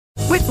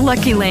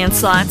Lucky Land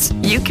Slots,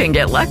 you can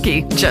get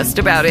lucky just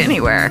about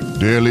anywhere.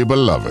 Dearly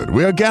beloved,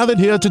 we are gathered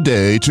here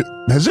today to...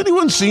 Has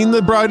anyone seen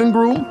the bride and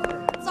groom?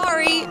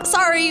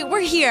 Sorry, we're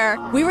here.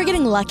 We were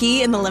getting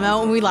lucky in the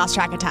limo and we lost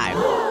track of time.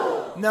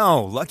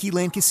 No, Lucky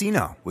Land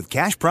Casino, with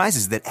cash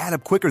prizes that add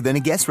up quicker than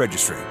a guest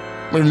registry.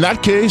 In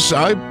that case,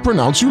 I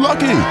pronounce you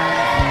lucky.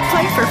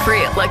 Play for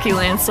free at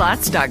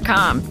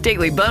LuckyLandSlots.com.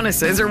 Daily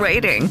bonuses are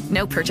waiting.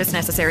 No purchase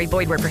necessary.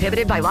 Void where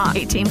prohibited by law.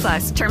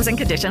 18+. Terms and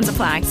conditions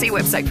apply. See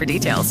website for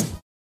details.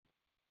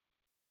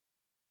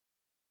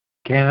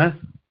 Kenneth?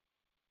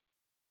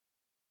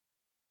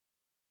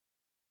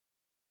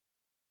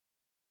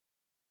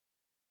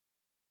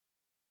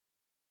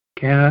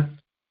 Kenneth?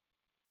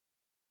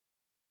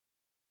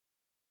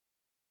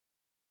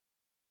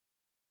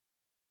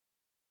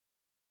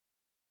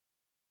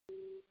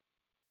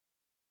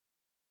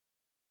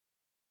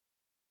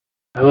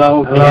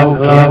 Hello.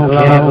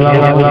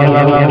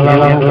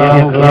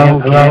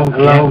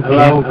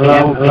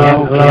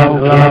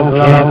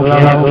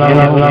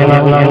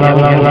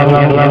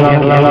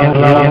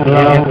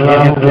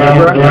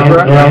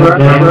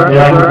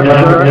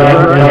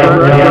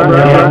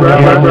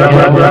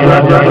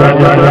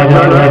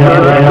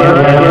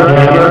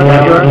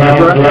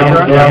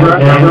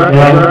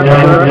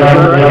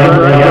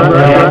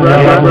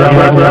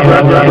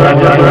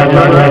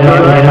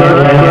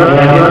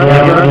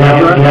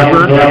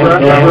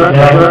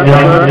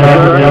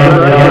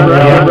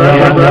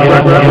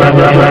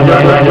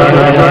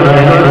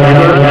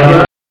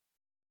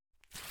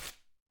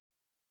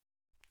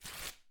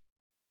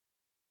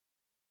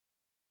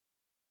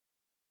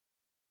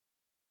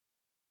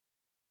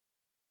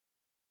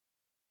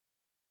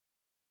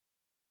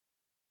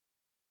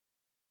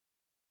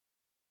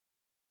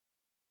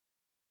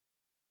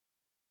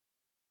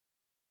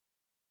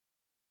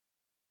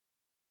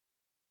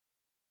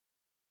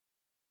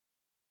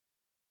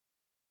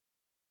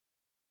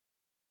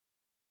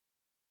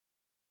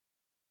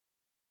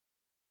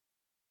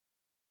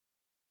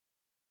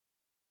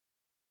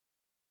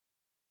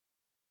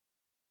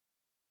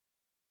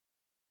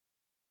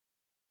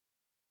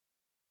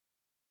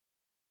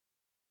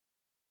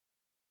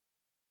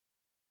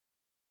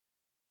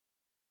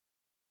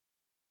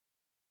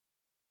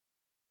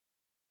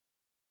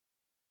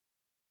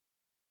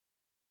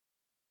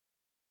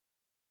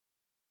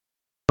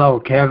 Hello,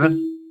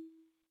 Kevin?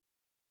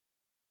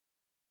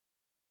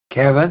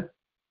 Kevin?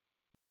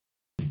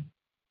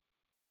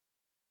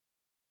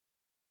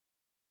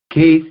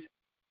 Keith?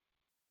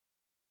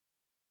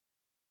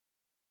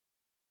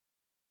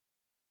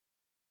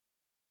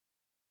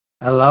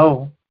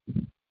 Hello?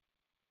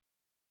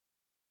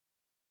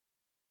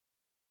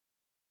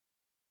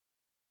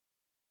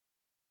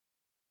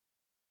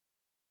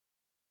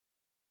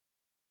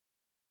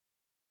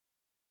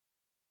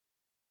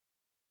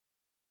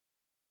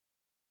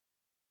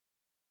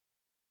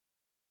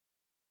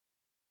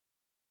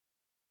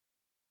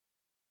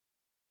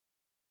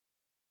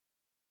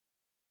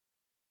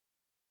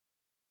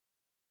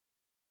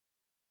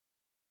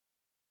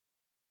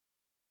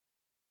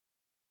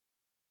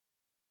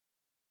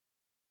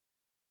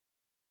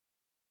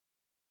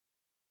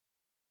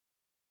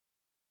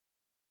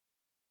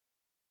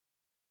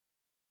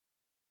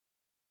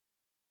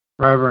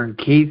 Reverend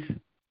Keith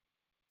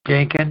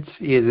Jenkins,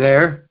 you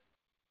there?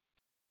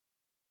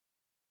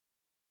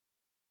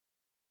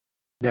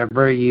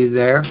 Deborah, you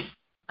there?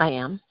 I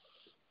am.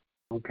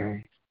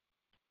 Okay.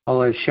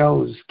 Well, it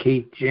shows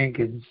Keith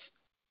Jenkins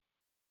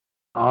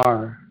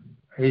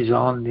he's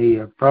on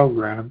the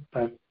program,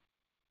 but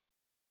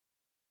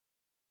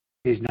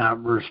he's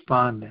not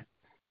responding.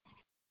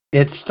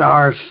 It's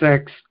 *6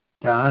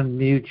 to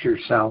unmute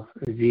yourself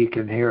if you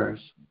can hear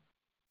us.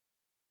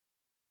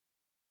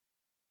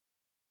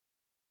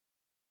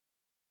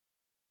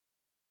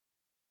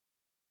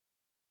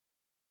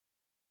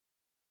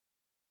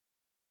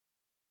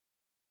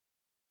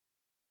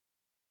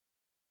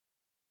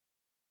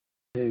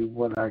 See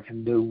what I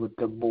can do with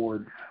the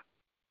board.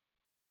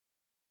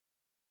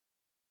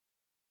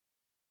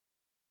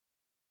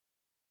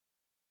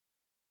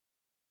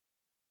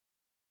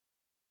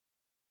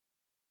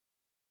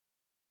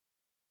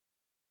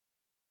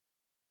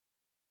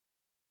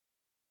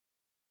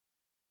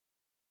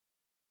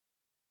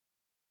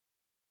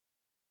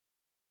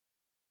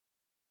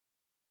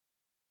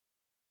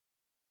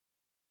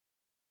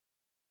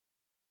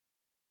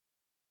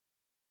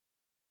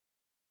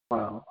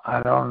 Well,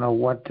 I don't know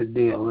what the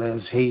deal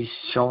is. He's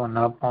showing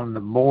up on the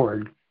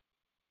board.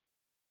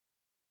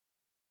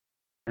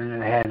 And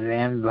it had an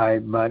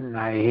invite button.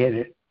 I hit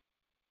it.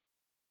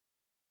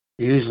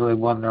 Usually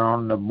when they're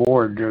on the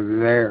board, they're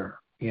there,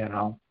 you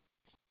know.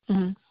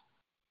 Mm-hmm.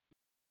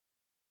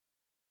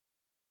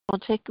 Well,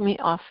 take me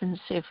off and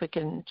see if we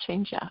can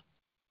change that.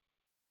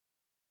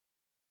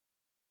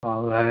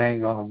 Well, that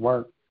ain't going to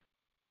work.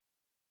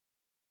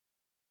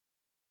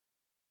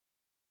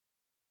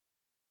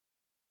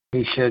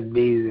 He should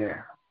be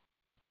there.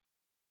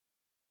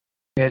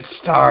 It's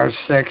 *6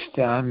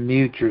 to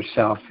unmute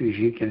yourself if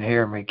you can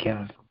hear me,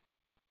 Kenneth.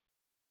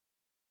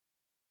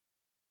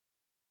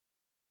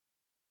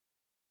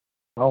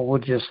 Oh, we'll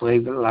just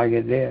leave it like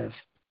it is.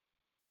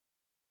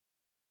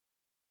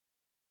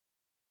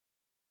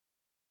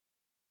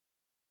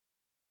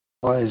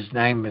 Well, his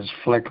name is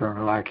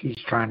flickering like he's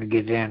trying to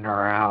get in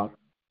or out.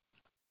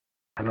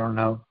 I don't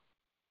know.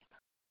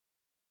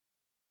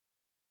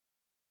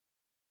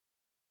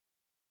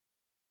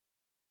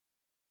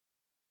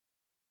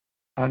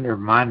 Under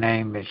my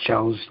name, it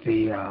shows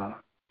the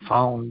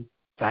phone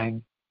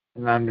thing.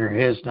 And under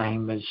his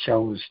name, it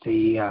shows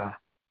the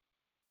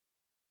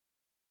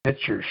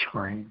picture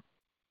screen.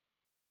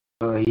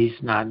 So he's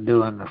not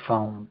doing the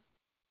phone.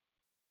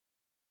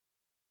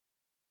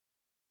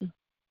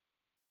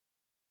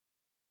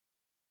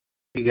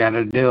 You got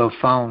to do a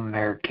phone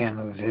there,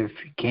 Kenneth, if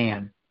you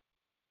can.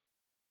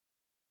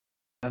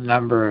 The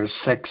number is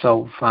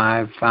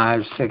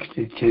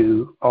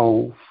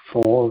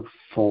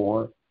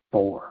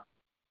 605-562-0444.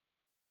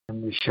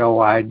 And the show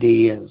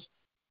ID is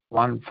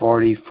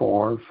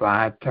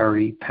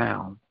 144-530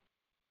 pound.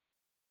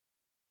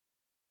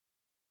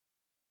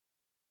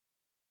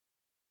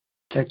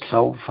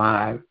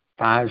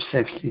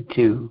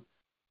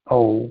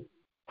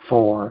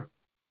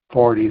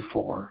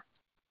 605-562-0444.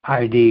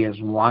 ID is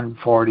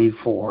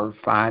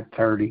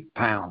 144-530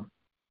 pound.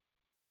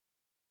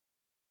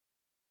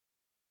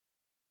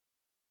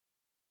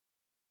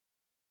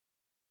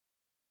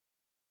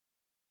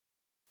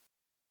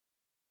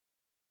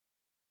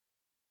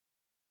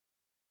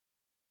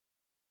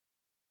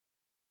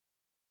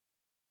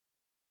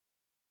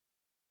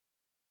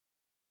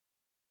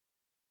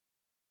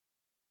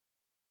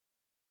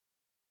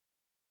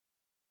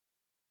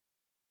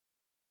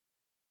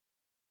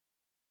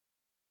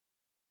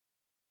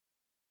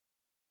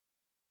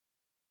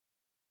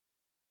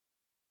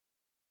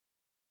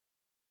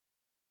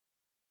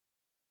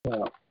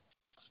 Well,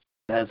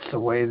 that's the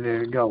way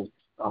that it goes.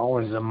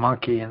 Always a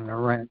monkey in the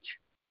wrench.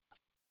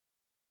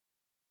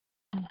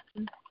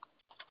 Mhm.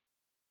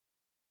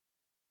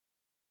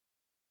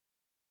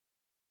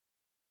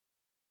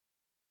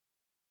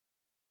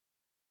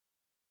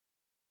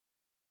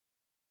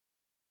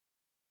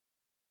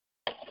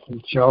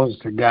 It shows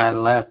the guy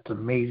left the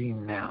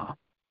meeting now.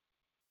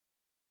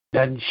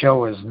 Doesn't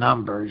show his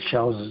number, it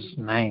shows his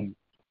name.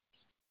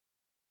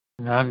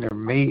 And under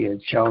me,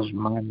 it shows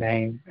my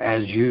name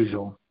as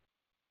usual.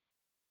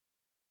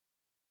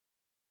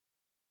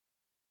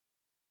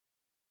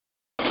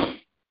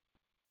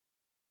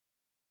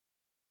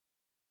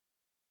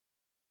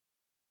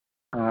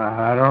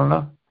 I don't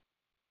know.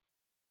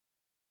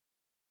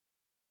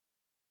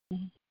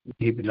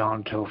 Keep it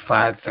on till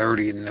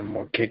 5:30, and then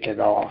we'll kick it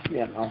off,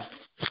 you know.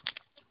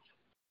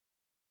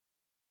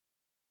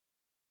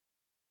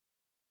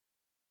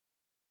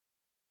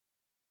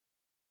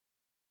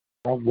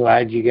 I'm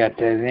glad you got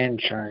that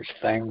insurance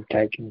thing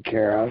taken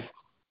care of.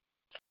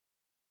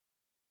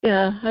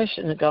 Yeah, I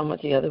shouldn't have gone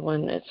with the other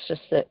one. It's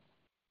just that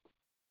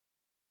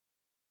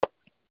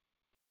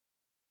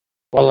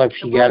Well,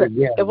 if you got to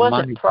get it a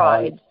wasn't money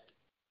pride. card,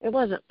 It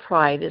wasn't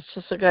pride. It's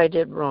just the guy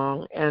did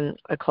wrong, and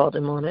I called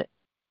him on it.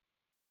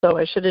 So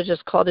I should have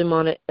just called him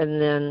on it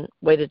and then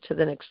waited till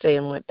the next day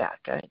and went back.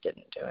 I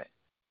didn't do it.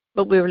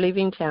 But we were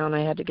leaving town.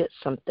 I had to get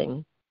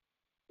something.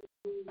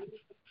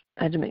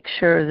 I had to make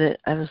sure that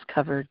I was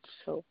covered.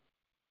 So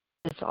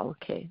it's all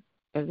okay.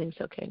 Everything's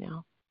okay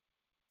now.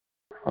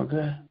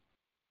 okay.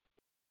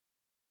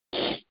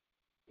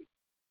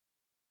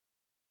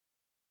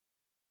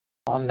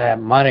 On that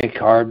money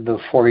card,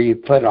 before you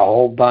put a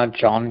whole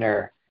bunch on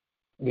there,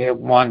 get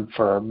one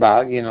for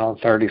about,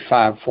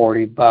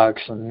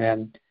 $35-40, and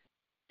then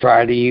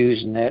try to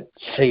using it,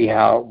 see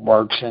how it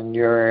works in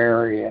your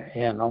area,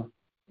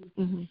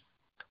 Mm-hmm.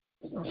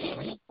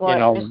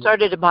 Well, I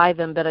started to buy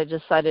them, but I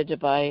decided to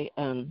buy,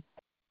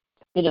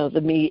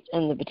 the meat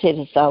and the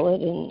potato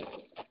salad, and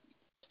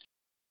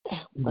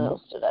what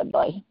else did I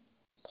buy?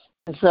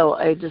 And so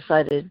I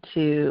decided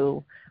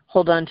to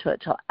hold on to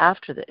it till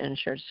after the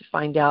insurance to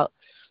find out.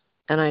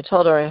 And I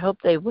told her I hope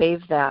they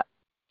waive that.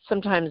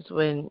 Sometimes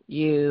when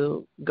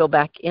you go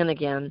back in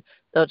again,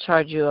 they'll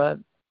charge you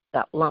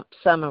that lump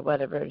sum or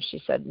whatever. And she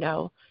said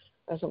no.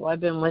 I said, well, I've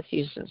been with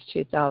you since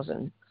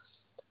 2000.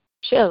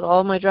 She has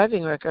all my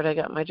driving record. I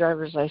got my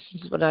driver's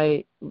license in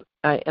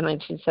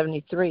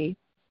 1973.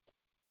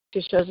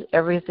 She shows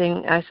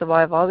everything. I said, well,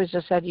 I've always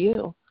just had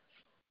you.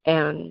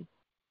 And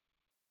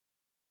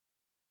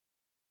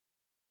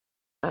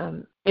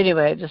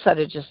anyway, I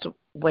decided just to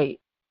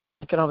wait.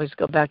 I can always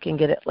go back and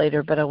get it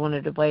later, but I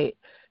wanted to wait.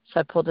 So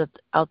I pulled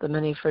out the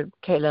money for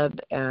Caleb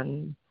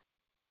and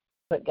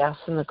put gas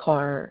in the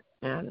car,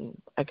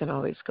 and I can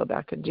always go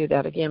back and do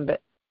that again,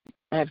 but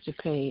I have to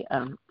pay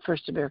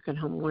First American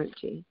Home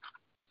Warranty.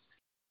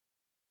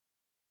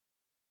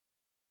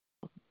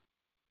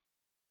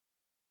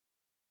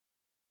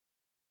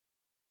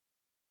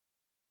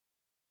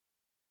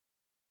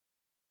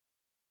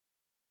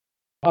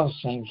 Well, it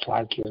seems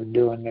like you're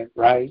doing it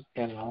right,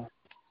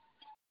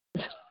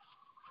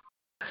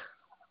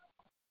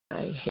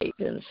 I hate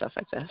doing stuff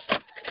like this.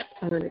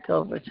 I'm going to go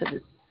over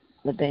to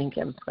the bank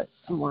and put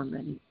some more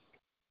money.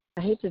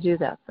 I hate to do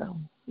that, though.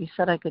 You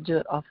said I could do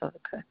it off of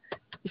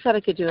He said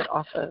I could do it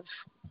off of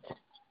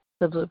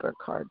the Bluebird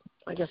card.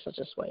 I guess I'll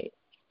just wait.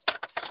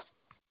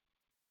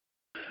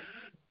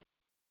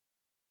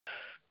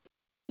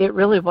 It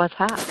really was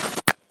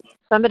hacked.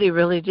 Somebody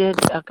really did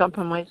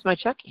compromise my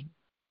checking.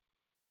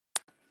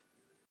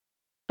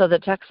 So the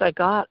text I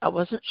got, I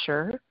wasn't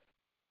sure,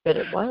 but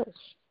it was.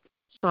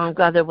 So I'm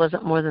glad there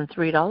wasn't more than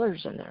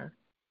 $3 in there.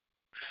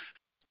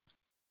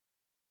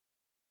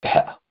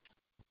 Yeah.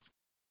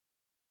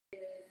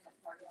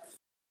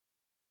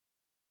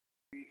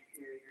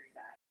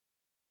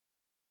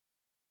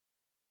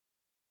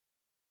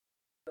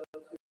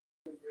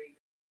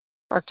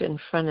 Parked in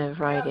front of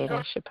Rite Aid.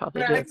 I should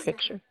probably do a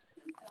picture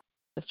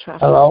of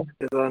traffic. Hello?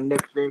 Is our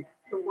next day?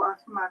 To wash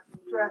my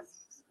dress.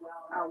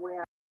 I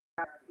wear.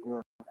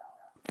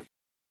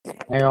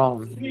 Hang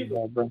on,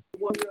 Barbara.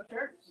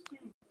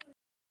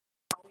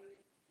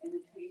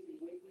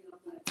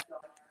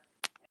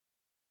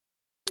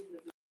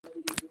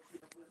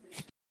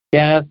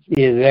 Kenneth,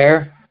 you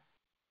there?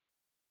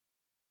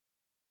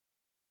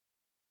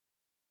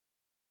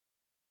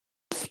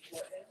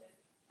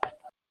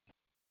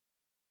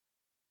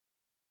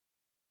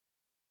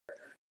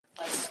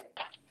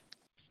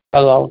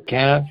 Hello,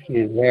 Kenneth,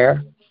 you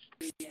there?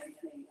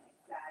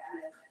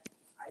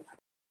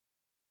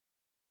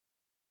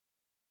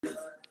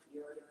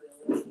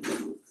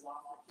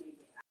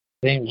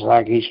 Seems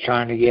like he's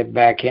trying to get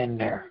back in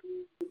there.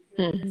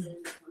 Mm-hmm.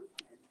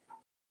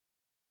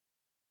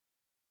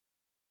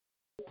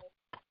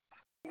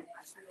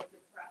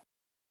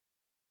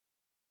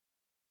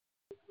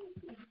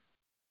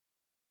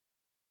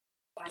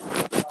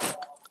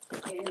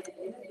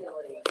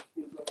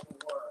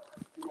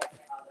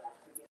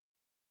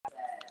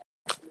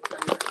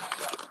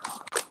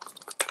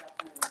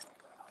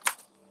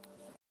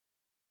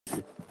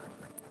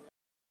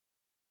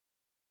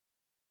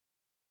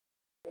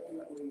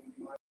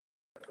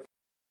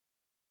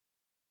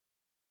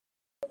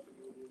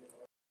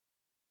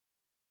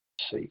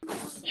 See,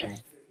 change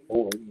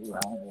 40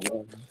 around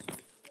 11.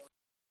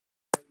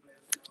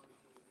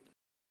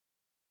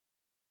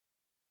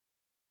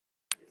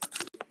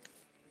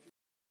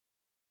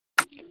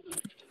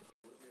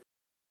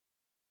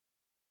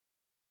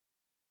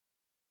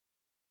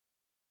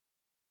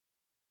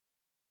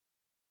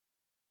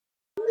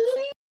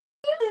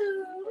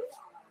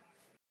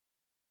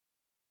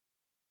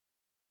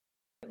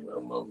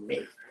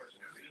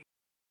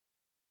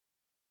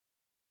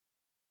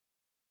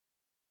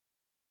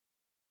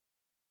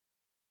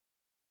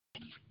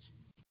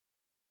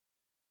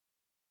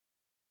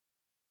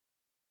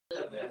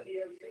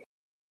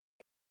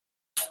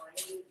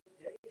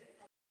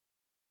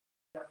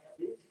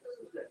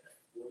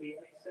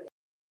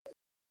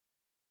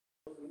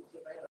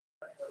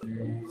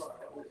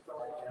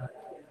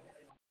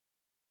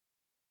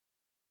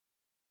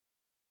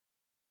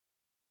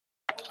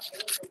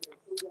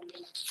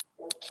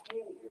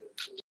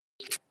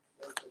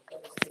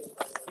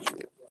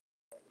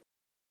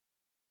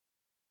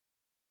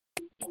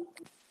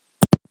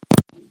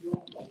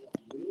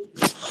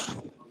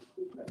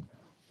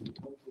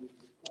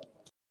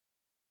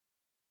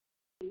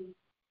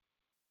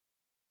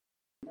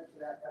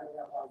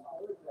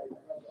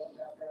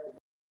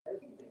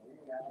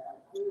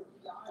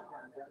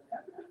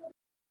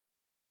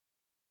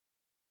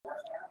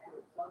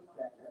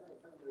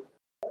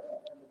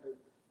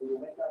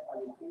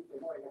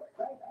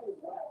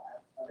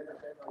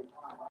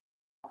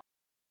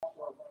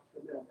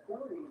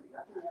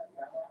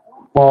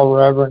 Well,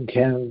 Reverend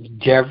Kenneth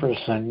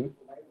Jefferson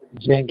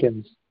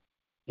Jenkins,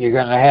 you're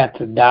going to have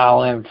to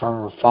dial in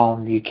from a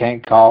phone. You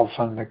can't call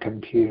from the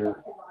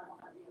computer.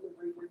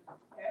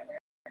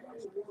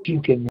 If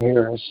you can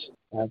hear us,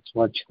 that's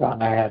what you're going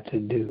to have to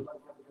do.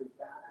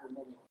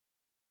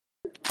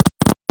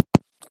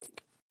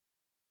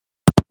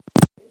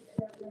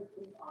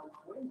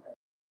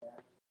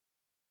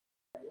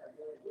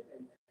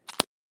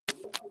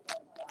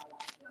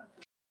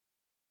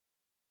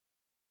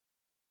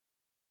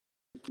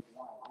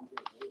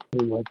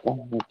 See what's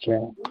on the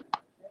chat.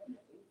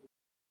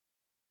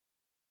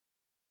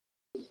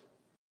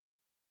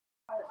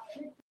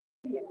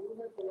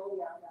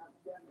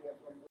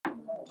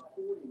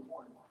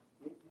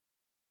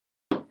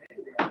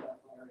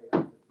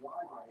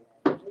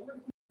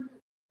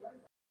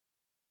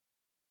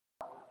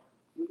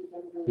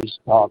 He's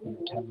talking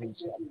to me.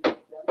 So.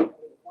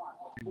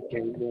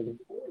 Okay, ready.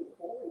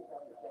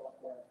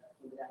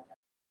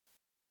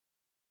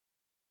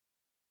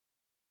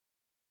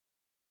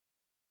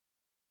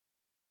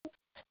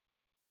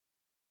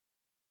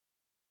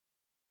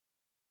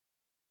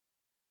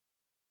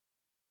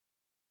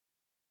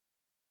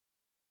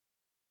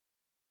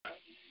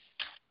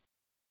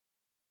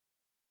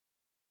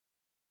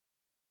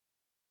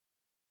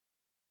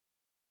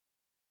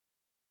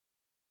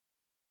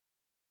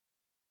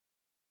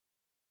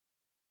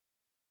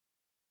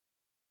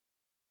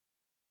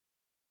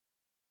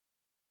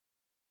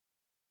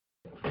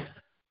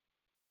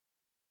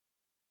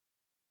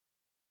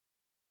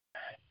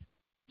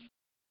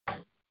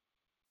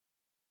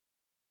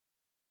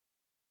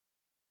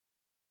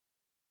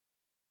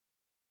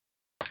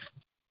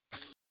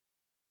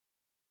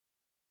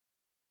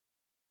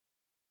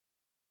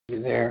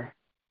 You there?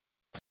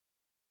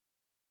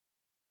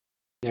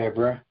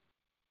 Deborah?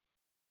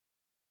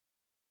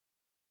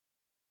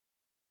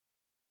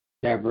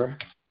 Deborah?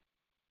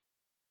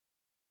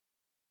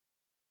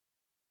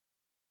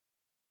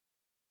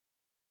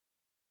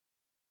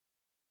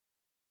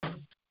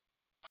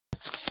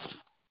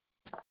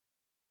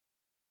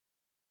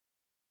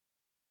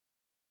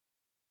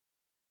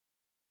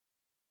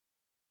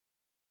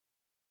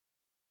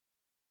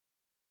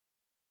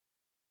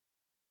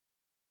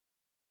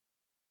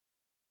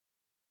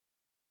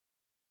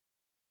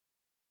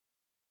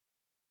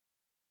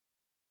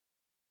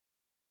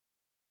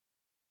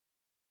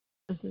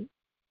 Mm-hmm.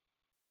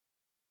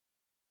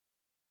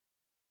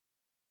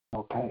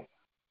 Okay.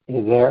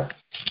 You there?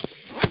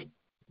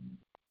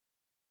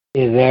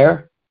 You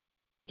there?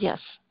 Yes.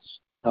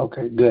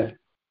 Okay, good.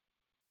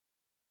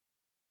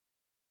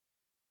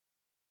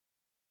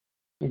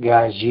 The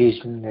guy's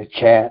using the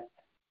chat.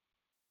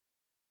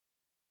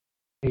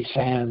 He's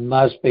saying it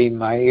must be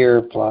my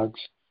earplugs.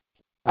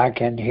 I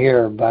can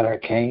hear, but I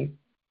can't.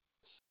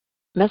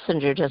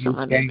 Messenger doesn't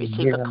let me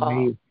receive a call.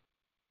 Me.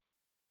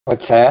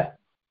 What's that?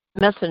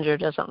 Messenger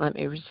doesn't let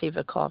me receive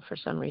a call for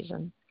some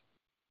reason.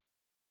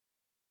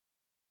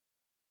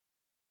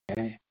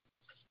 Okay.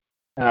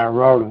 And I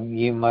wrote him,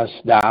 you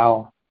must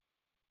dial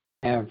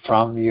and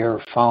from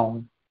your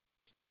phone.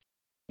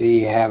 Do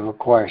you have a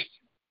question?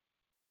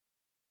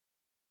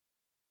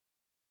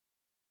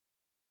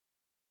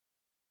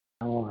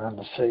 And we're going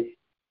to see.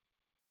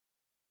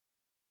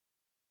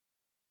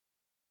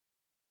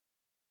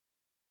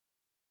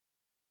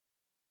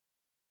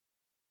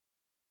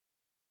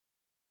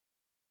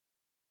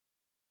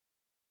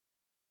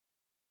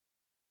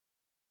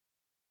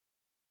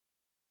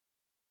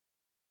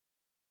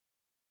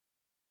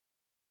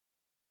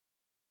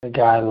 The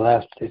guy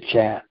left the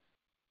chat.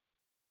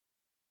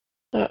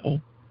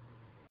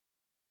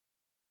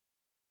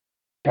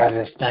 Got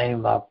his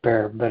name up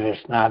there, but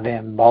it's not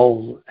in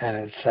bold, and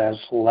it says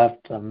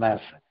left the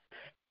message,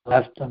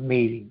 left the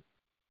meeting.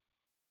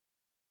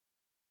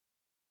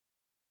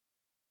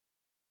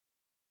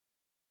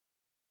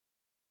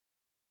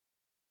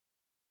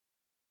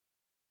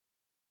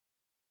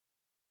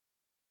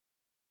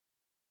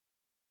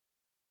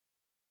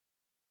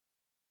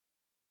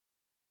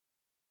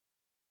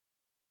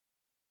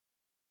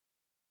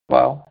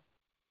 Well,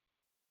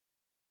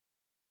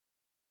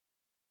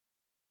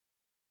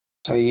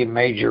 so you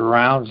made your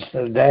rounds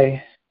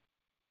today?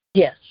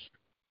 Yes.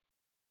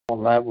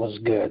 Well, that was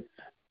good.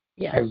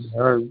 Yes. Have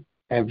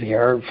you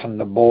heard from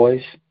the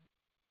boys?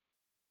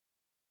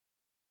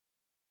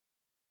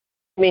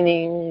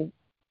 Meaning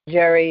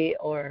Jerry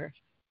or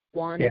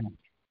Juan?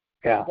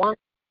 Yeah.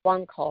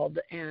 Juan called,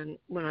 and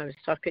when I was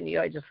talking to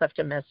you, I just left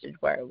a message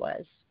where I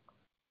was.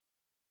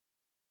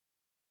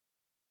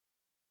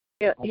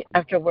 Yeah,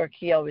 after work,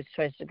 he always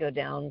tries to go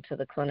down to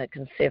the clinic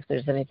and see if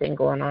there's anything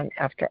going on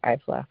after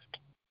I've left.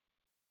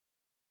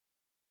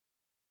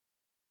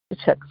 He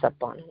checks up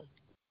on him.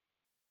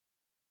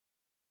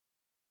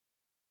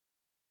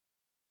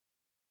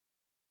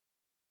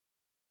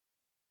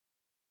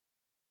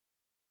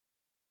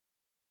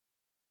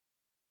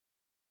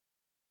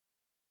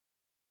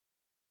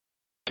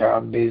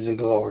 God be the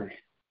glory.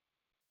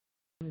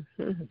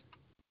 Mm-hmm.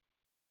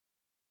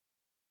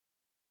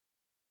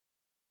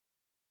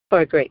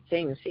 For great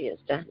things he has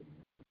done.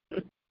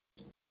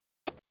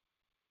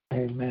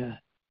 Amen.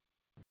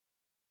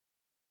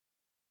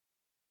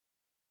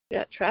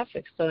 Yeah,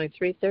 traffic's only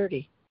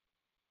 3:30.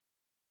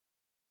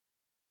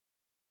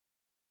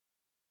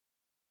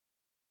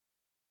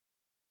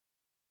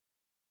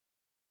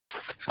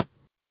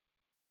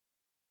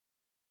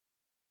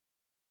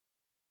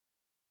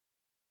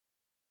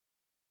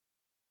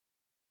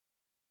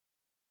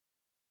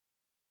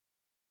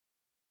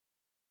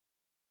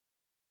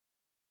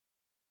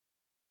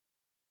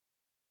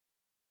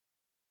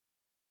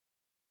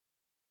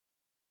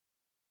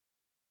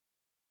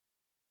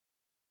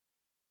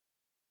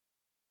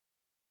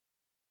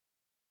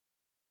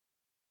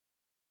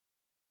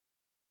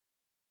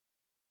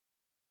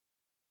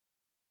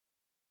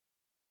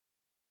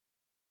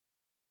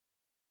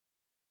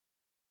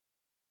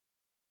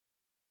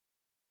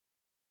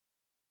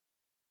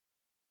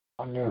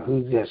 I wonder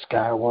who this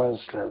guy was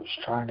that was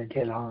trying to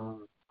get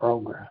on the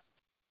program.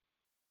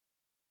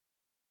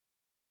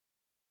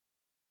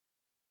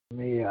 Let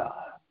me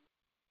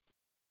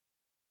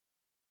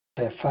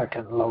see if I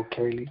can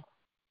locate him.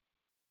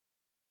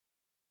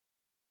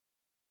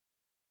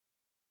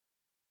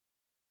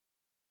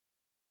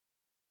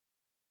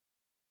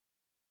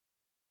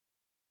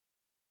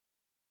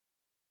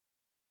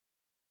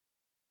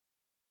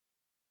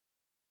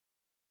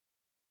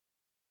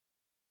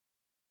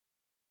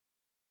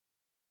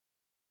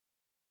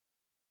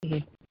 Mm-hmm.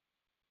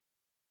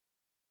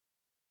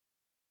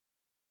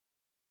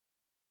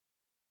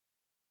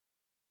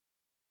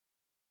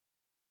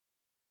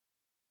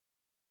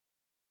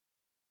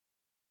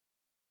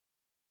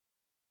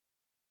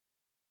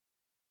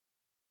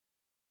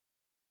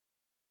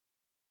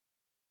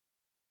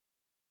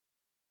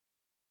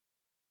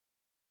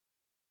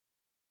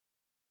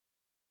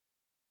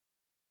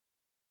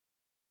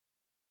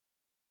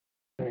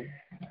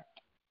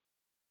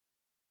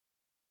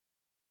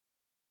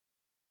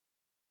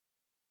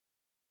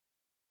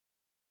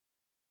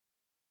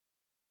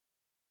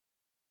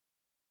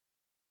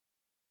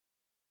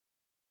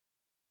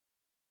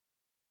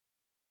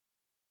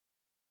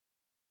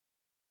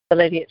 The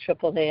lady at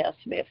AAA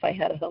asked me if I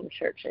had a home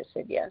church. I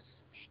said yes.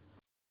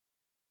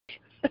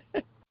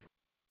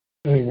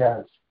 Who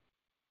does?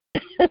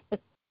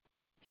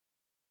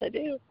 I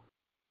do.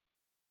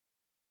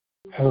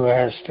 Who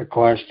asked the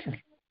question?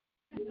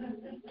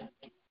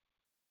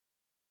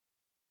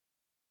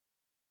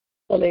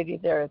 The lady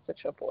there at the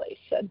AAA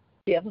said,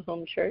 "Do you have a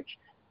home church?"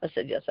 I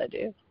said, "Yes, I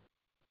do."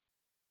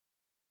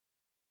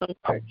 Home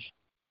church.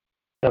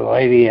 The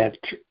lady at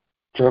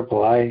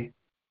AAA?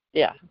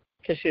 Yeah,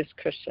 because she's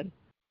Christian.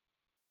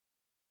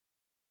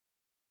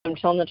 I'm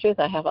telling the truth.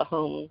 I have a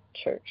home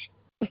church.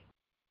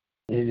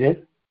 You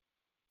did?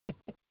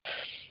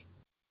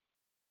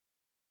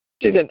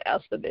 She didn't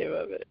ask the name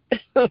of it.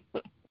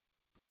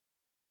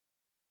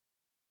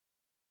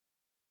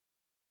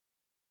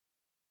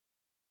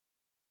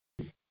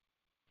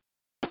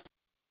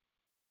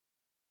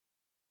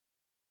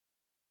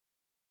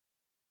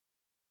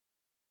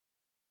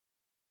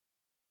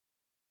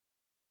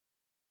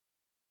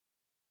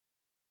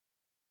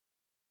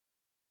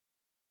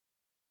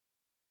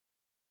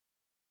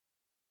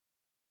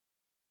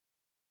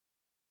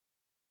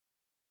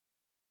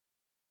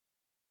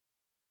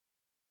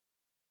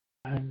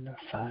 Trying to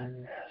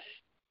find this.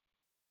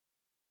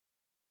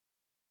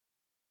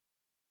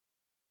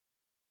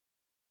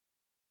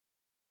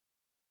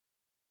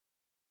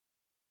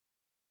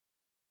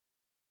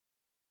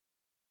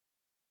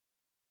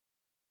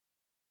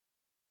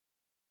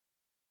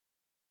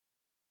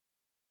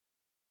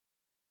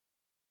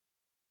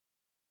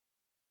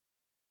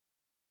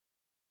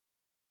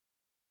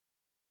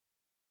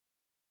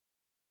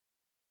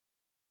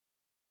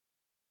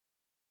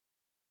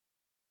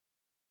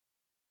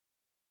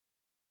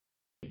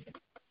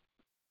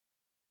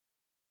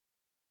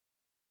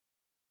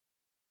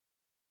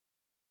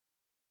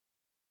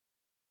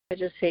 I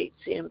just hate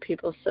seeing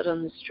people sit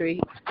on the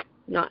street,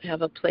 not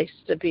have a place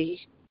to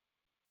be.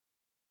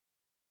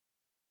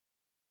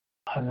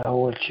 I know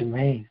what you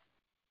mean.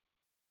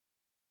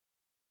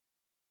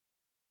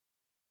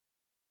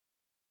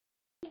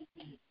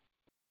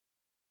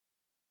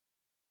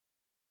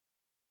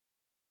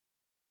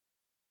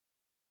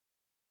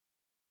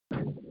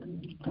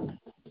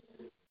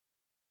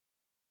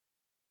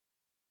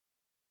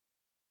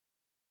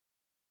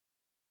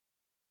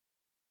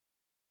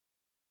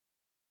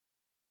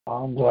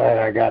 I'm glad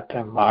I got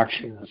them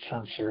oxygen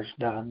sensors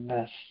done.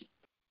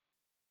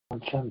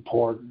 That's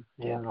important,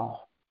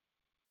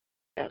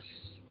 Yes.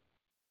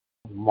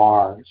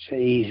 It's an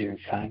easier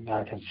thing.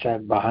 I can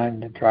sit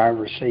behind the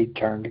driver's seat,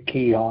 turn the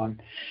key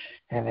on,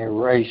 and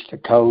erase the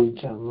codes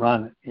and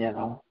run it,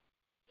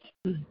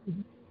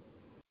 Mm-hmm.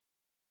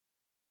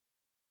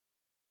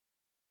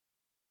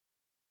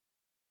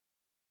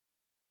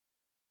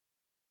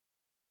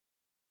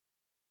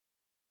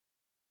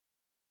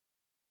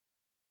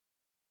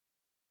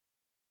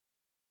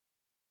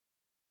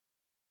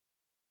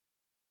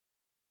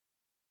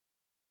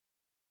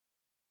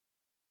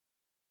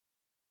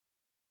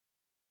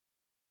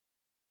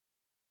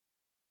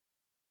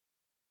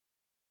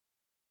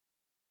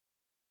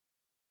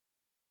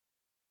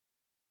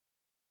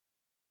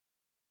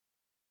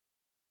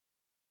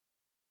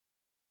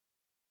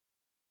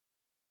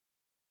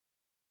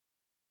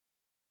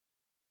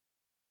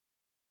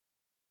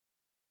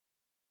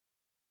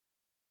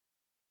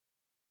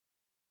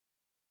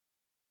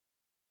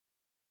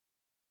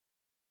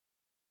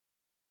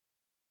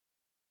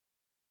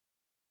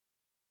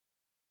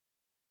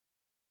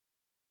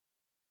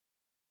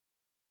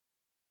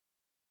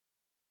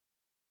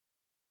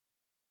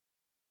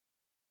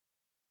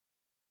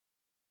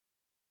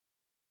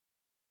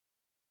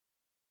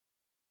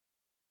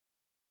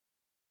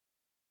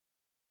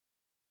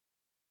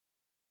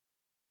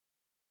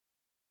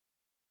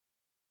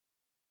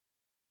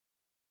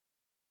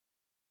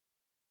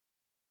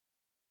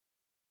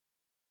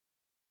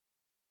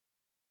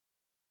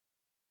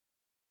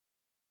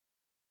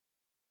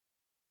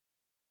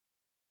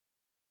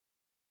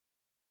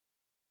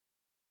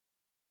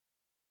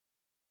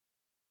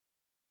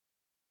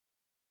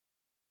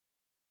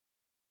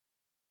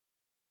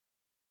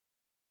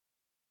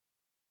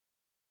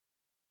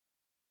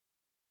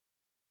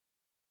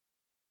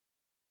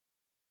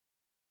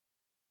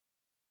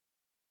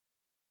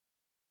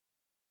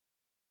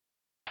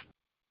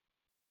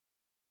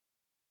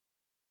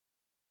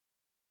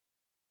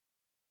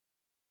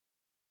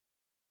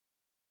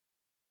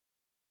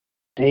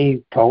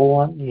 Steve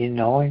Poland, you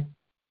know him?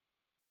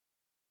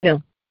 Yeah.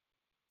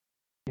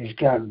 He's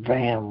got a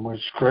van with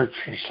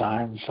scripture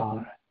signs on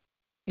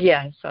it. Yeah,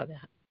 I saw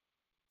that.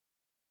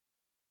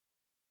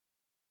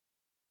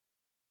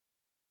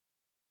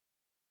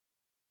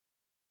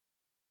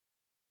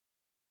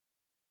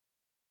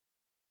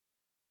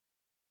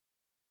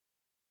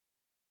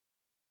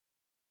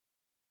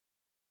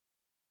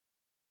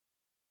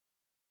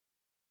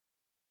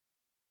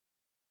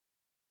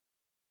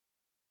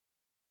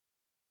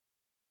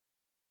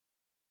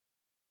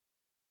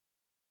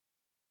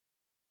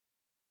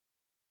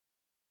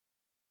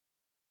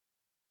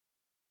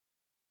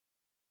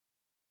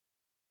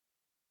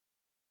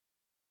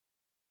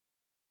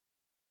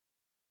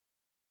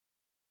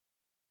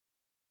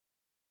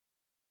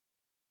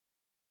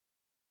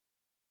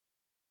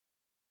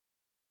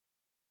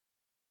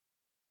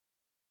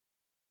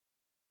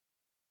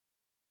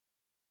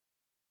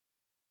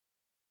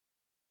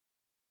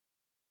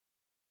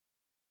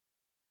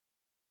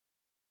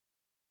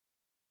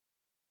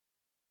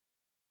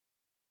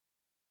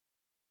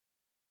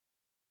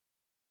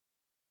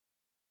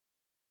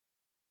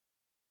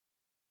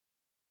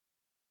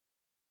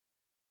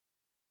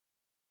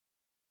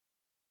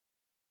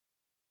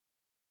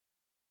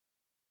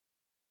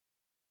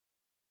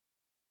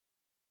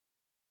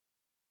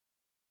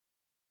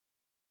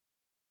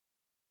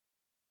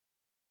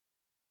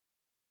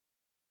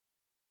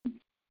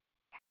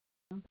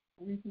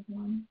 This is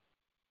one.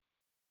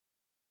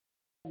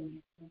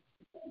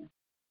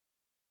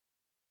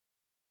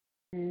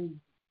 And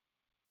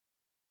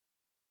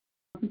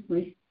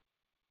obviously,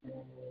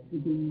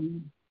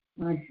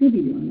 what I should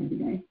be doing every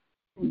day.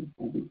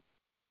 Can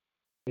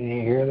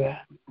you hear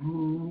that?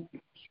 And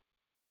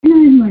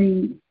I'm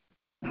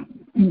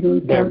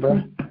like,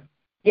 Deborah?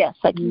 Yes,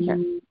 I can hear.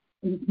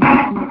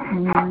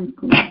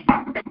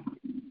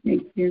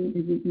 Make sure it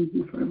is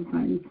easy for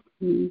everybody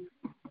to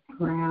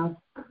grasp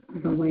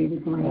the way to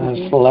go.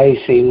 That's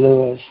Lacey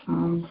Lewis.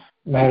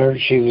 Met her.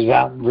 She was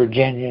out in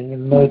Virginia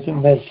and moved to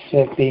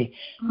Mississippi,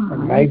 or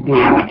maybe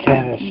in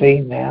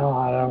Tennessee now.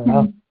 I don't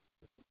know.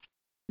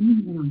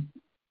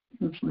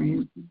 So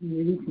friends,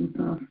 and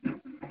stuff.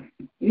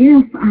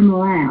 If I'm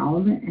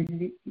allowed,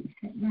 and it can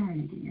sit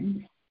down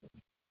again.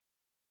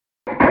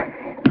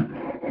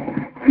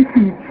 This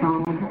one is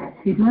called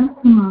She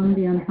Left Among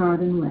the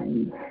Untrodden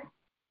Ways.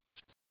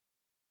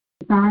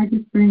 Beside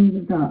the springs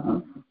of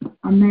dove,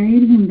 I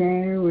made him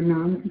there were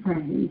none to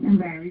praise and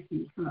very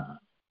few to love.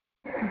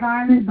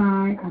 Divided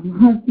by a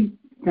musty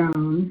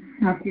stone,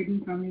 half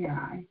hidden from the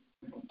eye.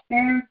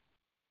 There.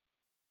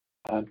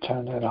 I'll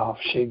turn it off.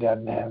 She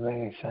doesn't have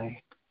anything.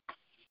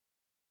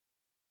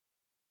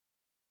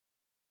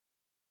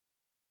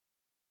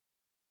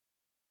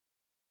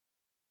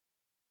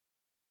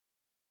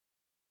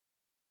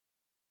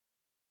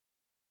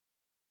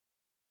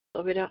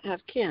 So we don't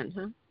have Ken,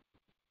 huh?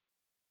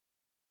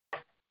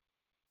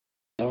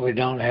 So we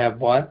don't have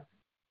what?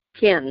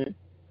 Ken.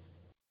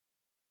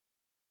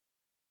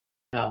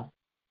 No.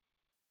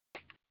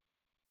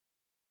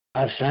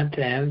 I sent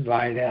the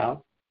invite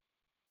out.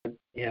 But,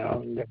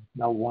 there's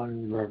no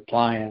one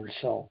replying,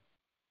 so.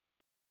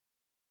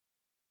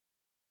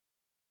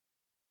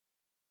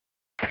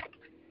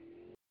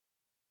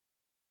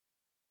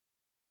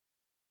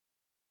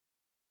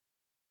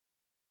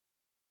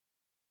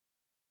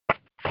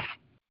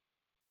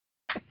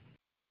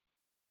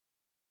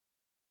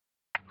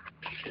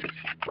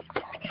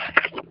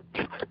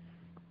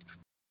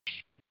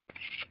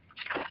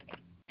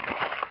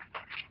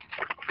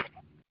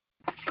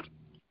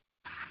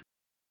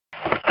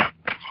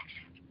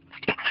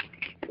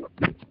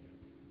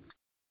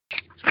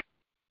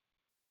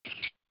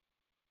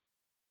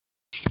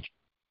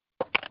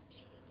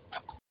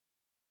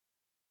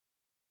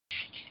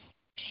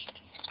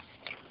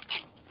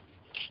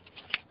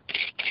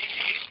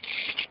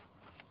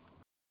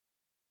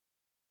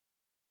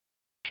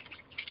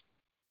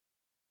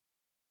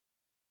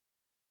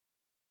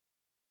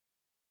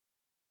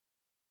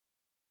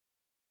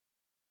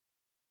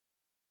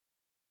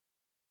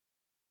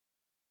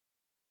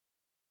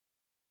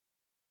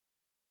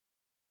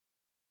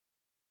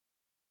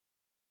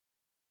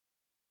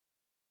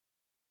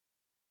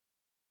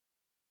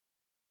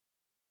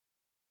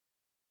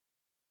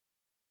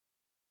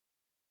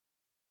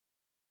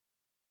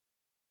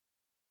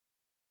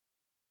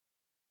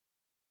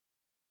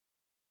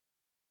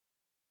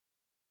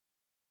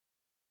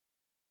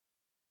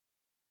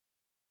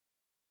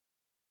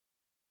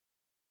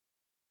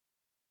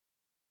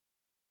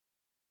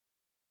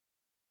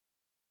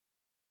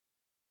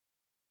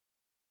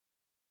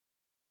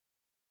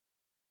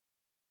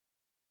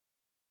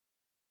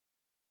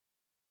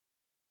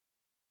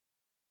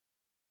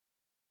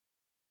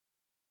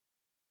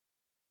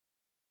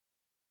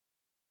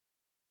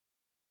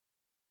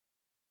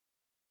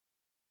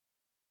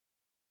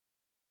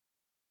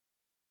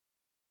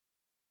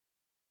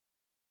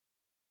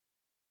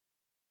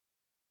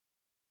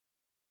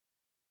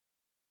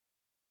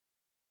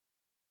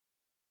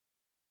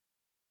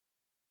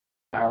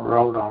 I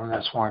wrote on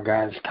this one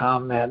guy's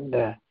comment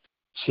that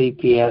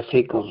CPS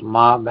equals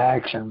mob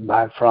action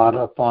by fraud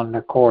upon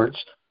the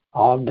courts,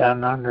 all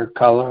done under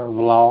color of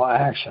law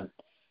action.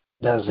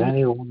 Does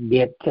anyone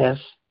get this?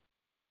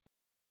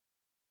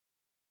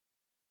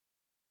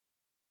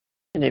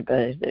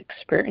 Anybody that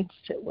experienced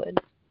it would.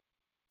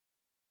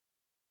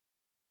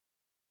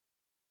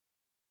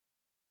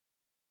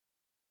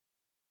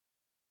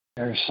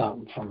 There's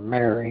something from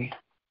Mary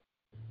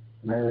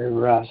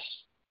Russ.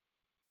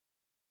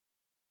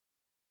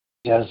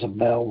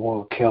 Jezebel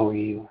will kill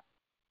you.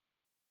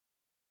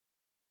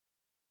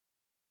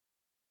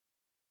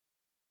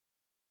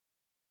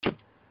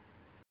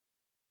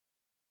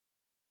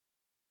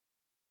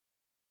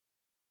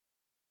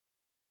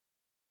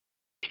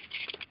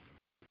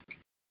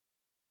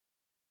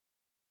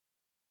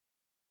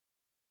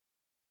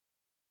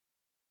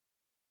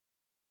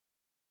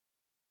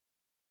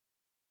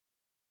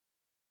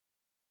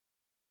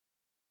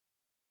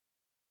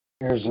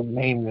 Here's a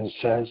meme that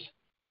says,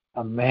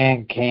 a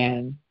man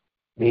can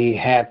be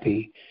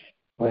happy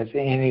with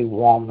any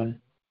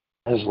woman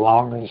as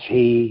long as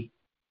he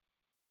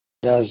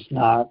does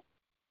not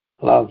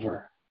love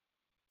her.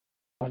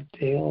 What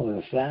deal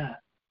is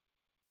that?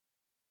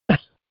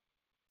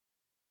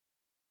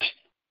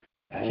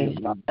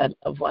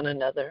 Of one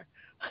another.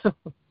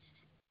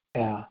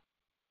 Yeah.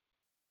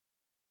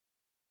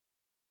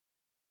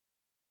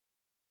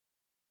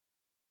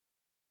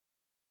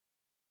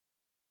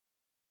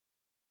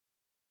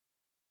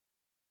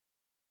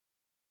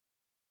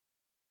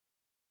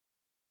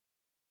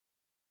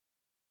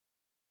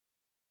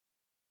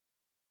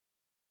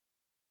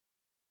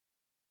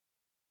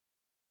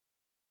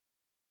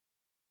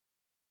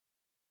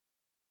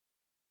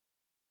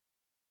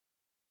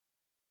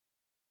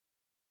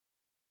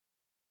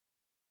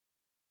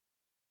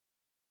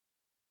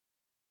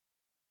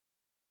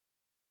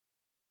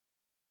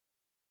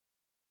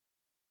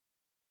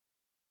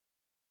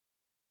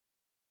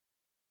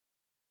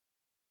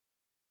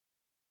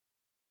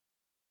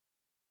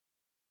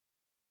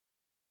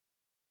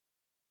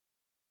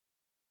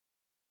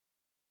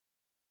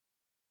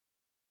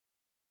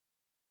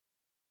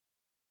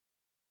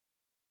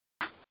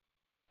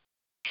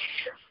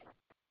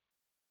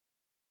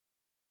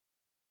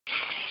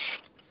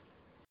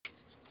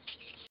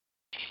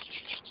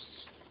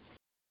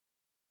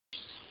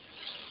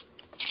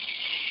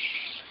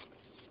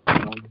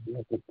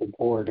 look at the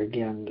board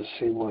again to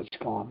see what's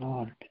going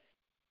on.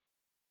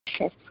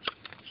 Sure.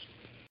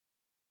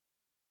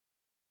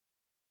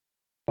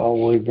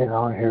 Well, we've been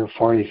on here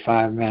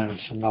 45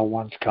 minutes and no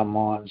one's come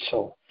on,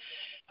 so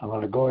I'm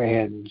going to go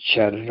ahead and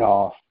shut it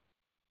off.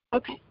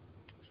 Okay.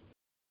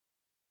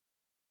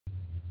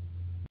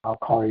 I'll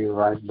call you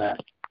right back.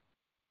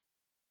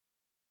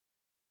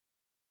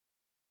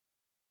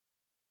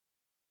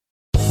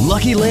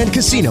 Lucky Land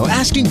Casino,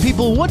 asking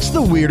people, what's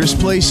the weirdest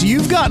place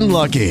you've gotten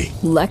lucky?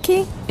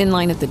 Lucky? In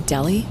line at the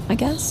deli, I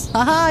guess?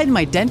 Aha, in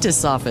my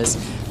dentist's office.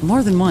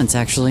 More than once,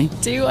 actually.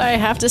 Do I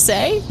have to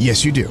say?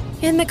 Yes, you do.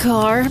 In the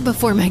car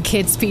before my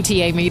kids'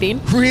 PTA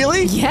meeting.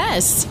 Really?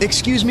 Yes.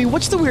 Excuse me,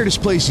 what's the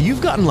weirdest place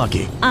you've gotten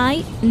lucky?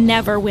 I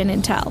never win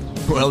and tell.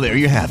 Well, there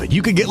you have it.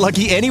 You can get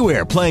lucky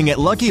anywhere, playing at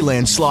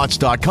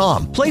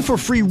LuckyLandSlots.com. Play for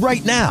free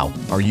right now.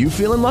 Are you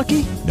feeling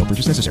lucky? No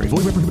purchase necessary.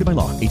 Void where prohibited by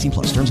law.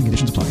 18+. Terms and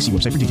conditions apply. See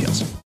website for details.